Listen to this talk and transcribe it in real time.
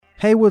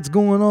Hey, what's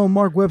going on?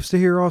 Mark Webster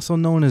here, also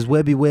known as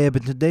Webby Webb,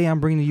 and today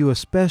I'm bringing you a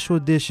special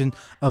edition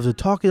of the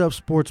Talk It Up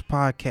Sports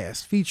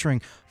podcast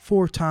featuring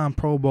four-time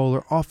Pro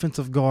Bowler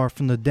offensive guard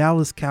from the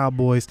Dallas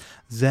Cowboys,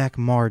 Zack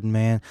Martin,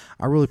 man.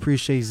 I really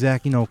appreciate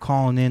Zack,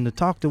 calling in to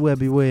talk to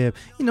Webby Webb,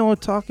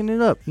 talking it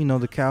up.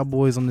 The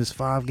Cowboys on this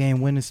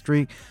 5-game winning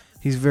streak.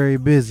 He's very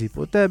busy. But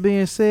with that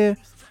being said,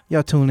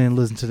 y'all tune in and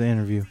listen to the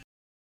interview.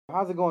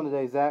 How's it going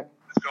today, Zack?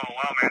 It's going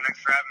well, man. Thanks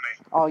for having me.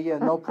 Oh, yeah,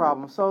 no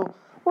problem. So,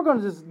 we're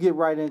going to just get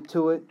right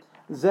into it.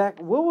 Zack,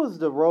 what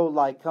was the road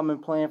like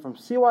playing from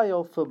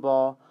CYO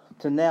football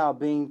to now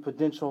being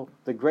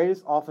the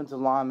greatest offensive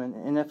lineman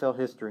in NFL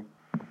history?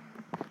 I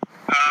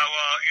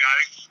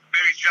think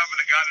maybe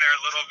jumping the gun there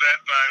a little bit,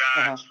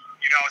 but,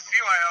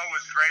 CYO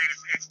was great.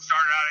 It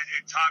started out,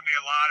 it taught me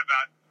a lot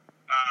about,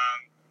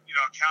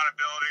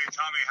 accountability. It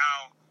taught me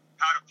how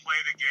to play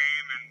the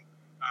game, and,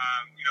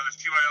 the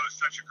CYO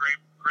is such a great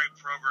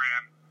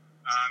program.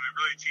 It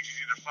really teaches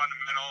you the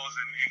fundamentals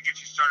and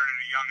gets you started at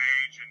a young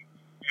age and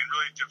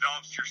really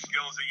develops your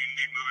skills that you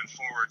need moving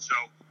forward. So,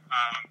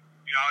 I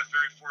was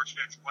very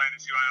fortunate to play in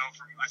the CYO.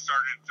 I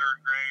started in third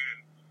grade,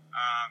 and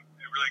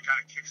it really kind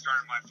of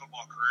kickstarted my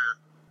football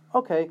career.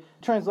 Okay,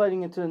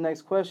 translating into the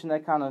next question,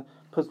 that kind of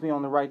puts me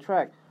on the right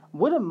track.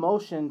 What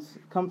emotions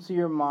come to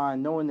your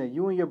mind knowing that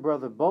you and your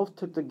brother both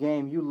took the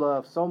game you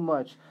love so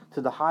much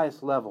to the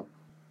highest level?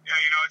 Yeah,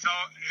 it's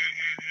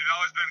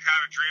always been kind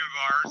of a dream of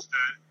ours to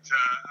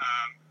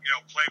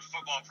play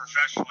football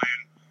professionally,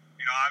 and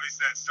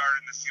obviously that started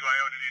in the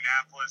CYO in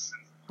Indianapolis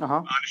and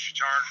on to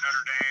Chitard,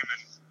 Notre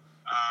Dame, and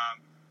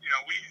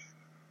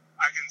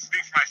I can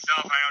speak for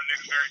myself. I know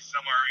Nick's very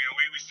similar.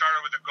 We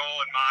started with a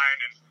goal in mind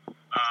and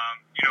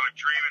a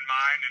dream in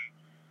mind, and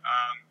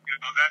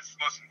that's the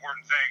most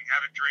important thing.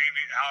 Have a dream,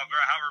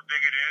 however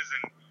big it is,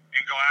 and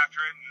go after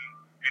it,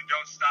 and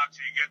don't stop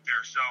till you get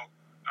there. So.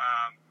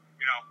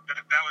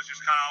 That was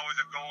just kind of always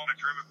a goal and a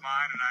dream of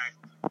mine, and I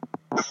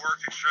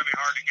worked extremely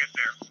hard to get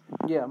there.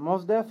 Yeah,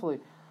 most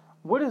definitely.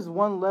 What is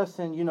one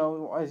lesson,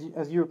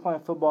 as you were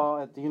playing football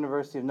at the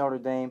University of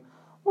Notre Dame,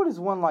 what is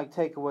one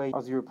takeaway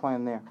as you were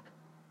playing there?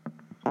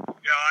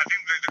 I think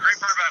the great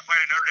part about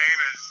playing at Notre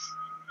Dame is,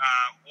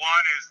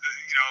 one is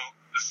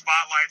the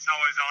spotlight's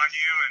always on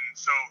you, and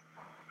so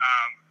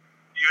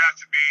you have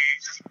to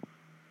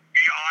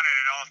be on it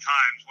at all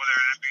times, whether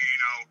that be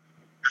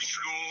your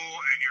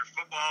school and your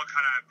football,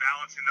 kind of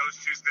balancing those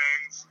two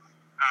things,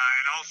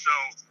 and also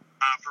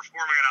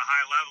performing at a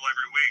high level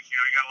every week. You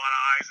got a lot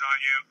of eyes on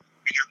you,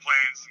 and you're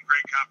playing some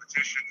great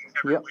competition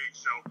every week,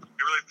 so it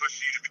really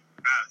pushes you to be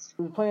the best.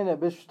 You're playing at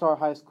Bishop Starr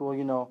High School,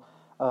 a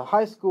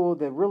high school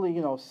that really,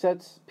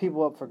 sets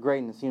people up for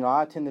greatness.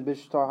 I attended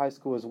Bishop Starr High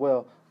School as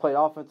well, played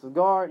offensive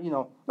guard,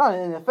 not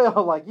in the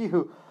NFL like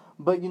you,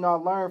 but, I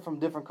learned from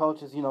different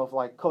coaches,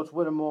 like Coach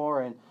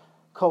Whittemore and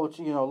Coach,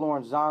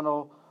 Lawrence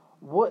Zano.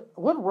 What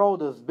role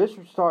does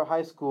Bishop Starr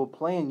High School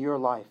play in your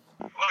life?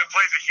 Well, it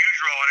plays a huge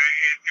role, and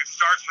it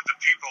starts with the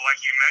people, like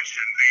you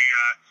mentioned,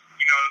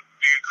 the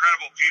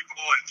incredible people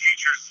and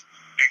teachers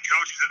and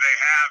coaches that they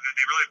have, that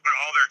they really put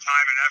all their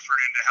time and effort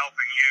into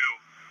helping you.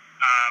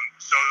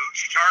 So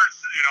Chitard's,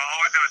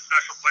 always have a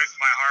special place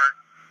in my heart.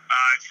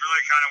 It's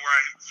really kind of where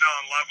I fell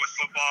in love with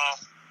football,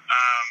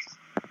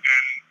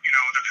 and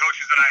the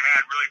coaches that I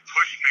had really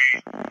pushed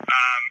me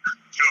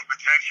to a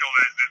potential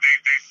that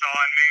they saw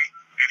in me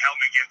and help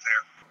me get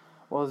there.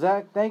 Well,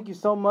 Zack, thank you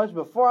so much.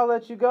 Before I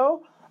let you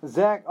go,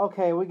 Zack,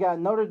 okay, we got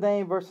Notre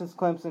Dame versus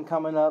Clemson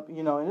coming up, and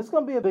it's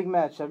going to be a big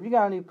matchup. You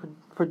got any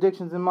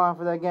predictions in mind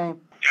for that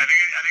game? Yeah, I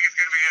think it's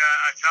going to be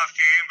a tough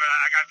game, but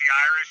I got the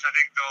Irish. I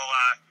think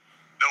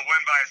they'll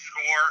win by a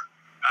score.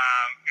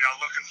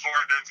 Looking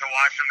forward to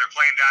watch them. They're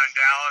playing down in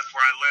Dallas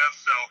where I live,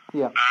 so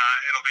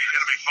it'll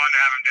be fun to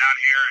have them down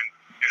here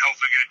and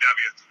hopefully get a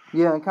W.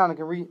 Yeah, and kind of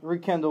can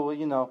rekindle,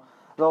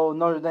 the old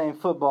Notre Dame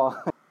football.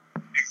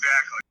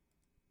 Exactly.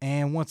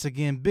 And once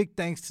again, big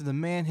thanks to the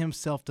man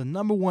himself, the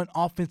number one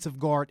offensive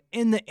guard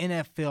in the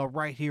NFL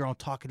right here on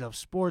Talk It Up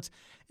Sports.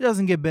 It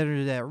doesn't get better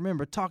than that.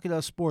 Remember, Talk It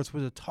Up Sports,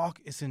 where the talk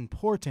is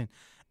important.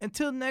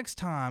 Until next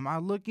time, I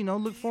look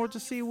forward to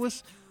see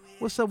what's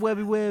up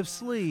Webby Webb's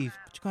sleeve.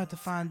 But you're going to have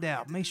to find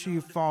out. Make sure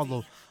you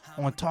follow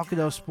on Talk It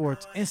Up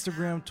Sports,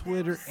 Instagram,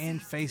 Twitter,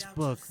 and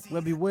Facebook.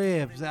 Webby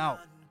Webb's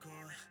out.